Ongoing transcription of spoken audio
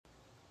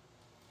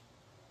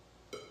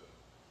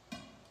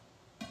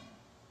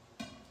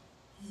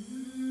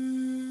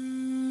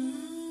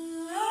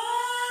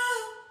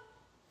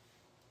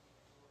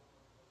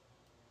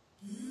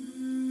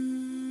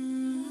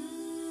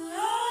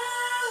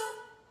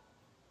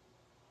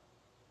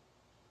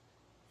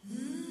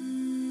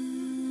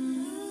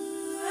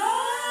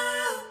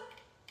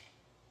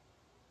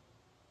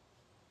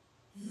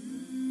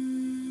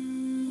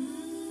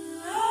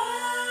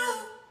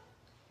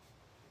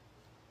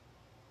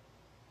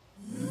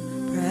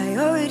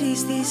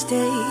memories these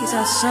days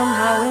are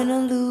somehow an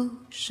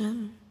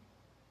illusion.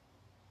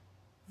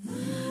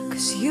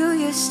 'Cause you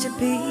used to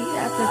be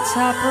at the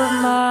top of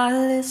my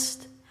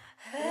list.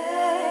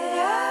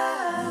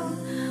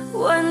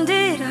 When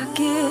did I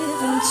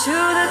give into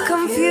the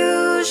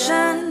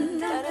confusion?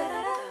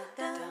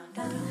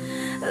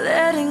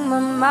 Letting my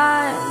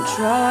mind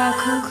draw out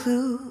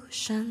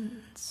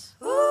conclusions.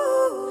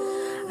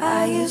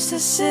 I used to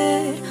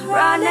sit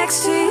right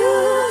next to you,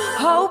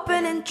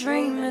 hoping and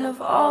dreaming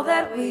of all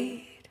that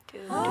we'd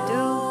do.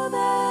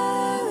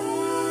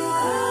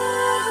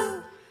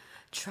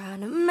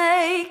 Trying to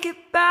make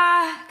it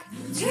back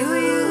to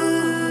you.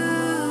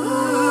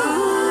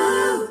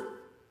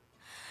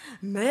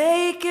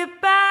 Make it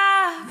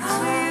back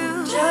to you.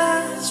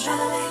 Just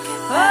trying to make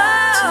it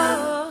back to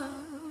you.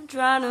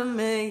 Trying to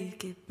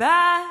make it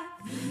back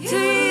to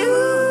you.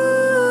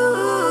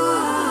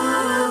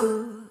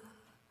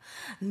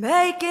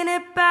 Making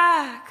it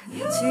back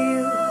to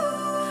you.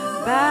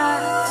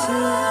 Back to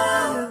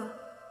you.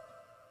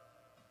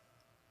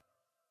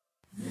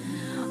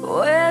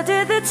 Where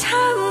did the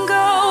time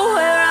go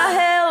where I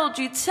held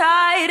you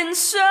tight and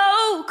so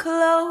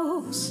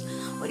close?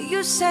 When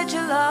you said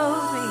you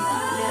loved me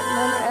and it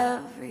meant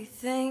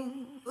everything.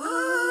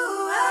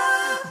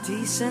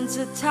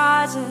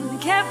 Desensitizing,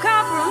 kept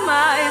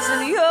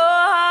compromising your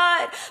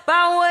heart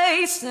by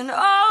wasting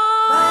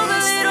all the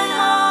little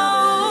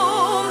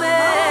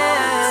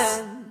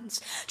moments,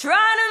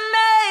 trying to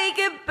make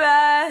it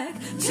back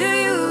to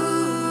you.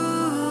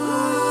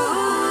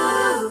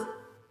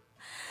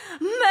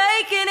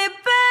 Making it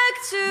back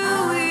to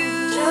you.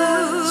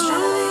 Just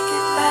trying to make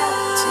it back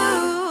to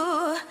you.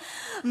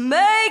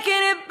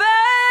 Making it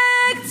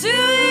back to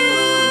you.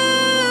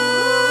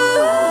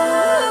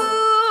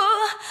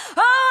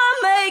 Oh, I'm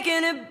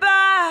making it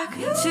back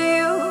to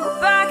you.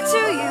 Back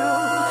to you.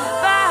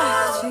 Back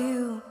to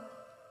you.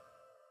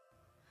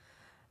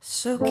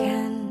 So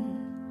can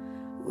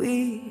we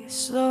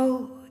slow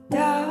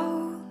down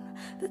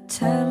the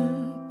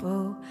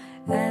tempo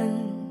and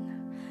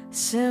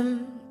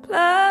simplify?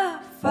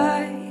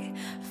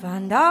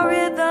 Find our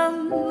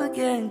rhythm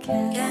again.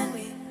 Can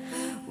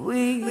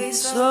we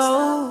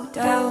slow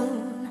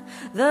down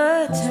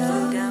the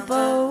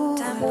tempo,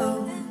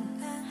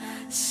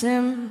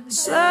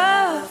 simplify,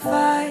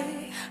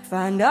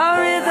 find our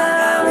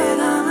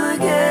rhythm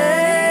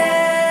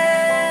again,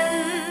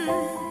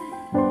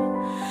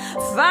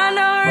 find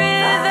our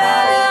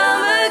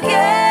rhythm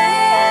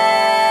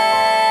again,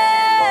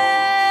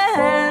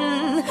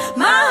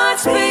 my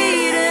heart's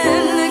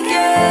beating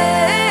again,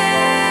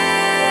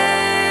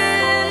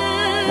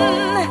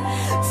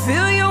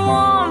 feel your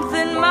warmth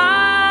in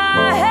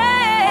my hands.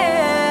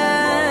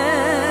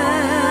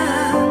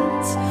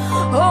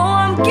 Oh,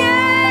 I'm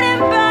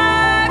getting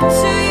back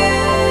to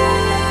you.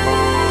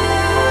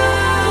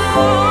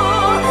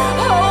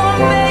 Oh,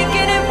 I'm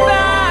making it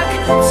back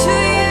to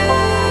you.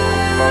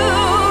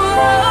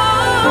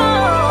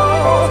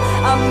 Oh,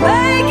 I'm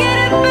making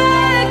it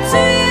back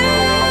to you.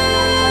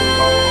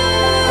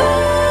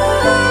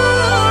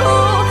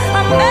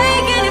 I'm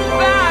making it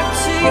back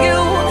to you.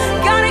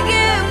 Gotta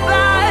get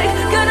back,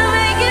 gonna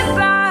make it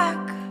back.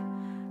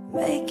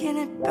 Making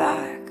it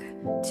back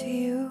to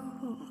you.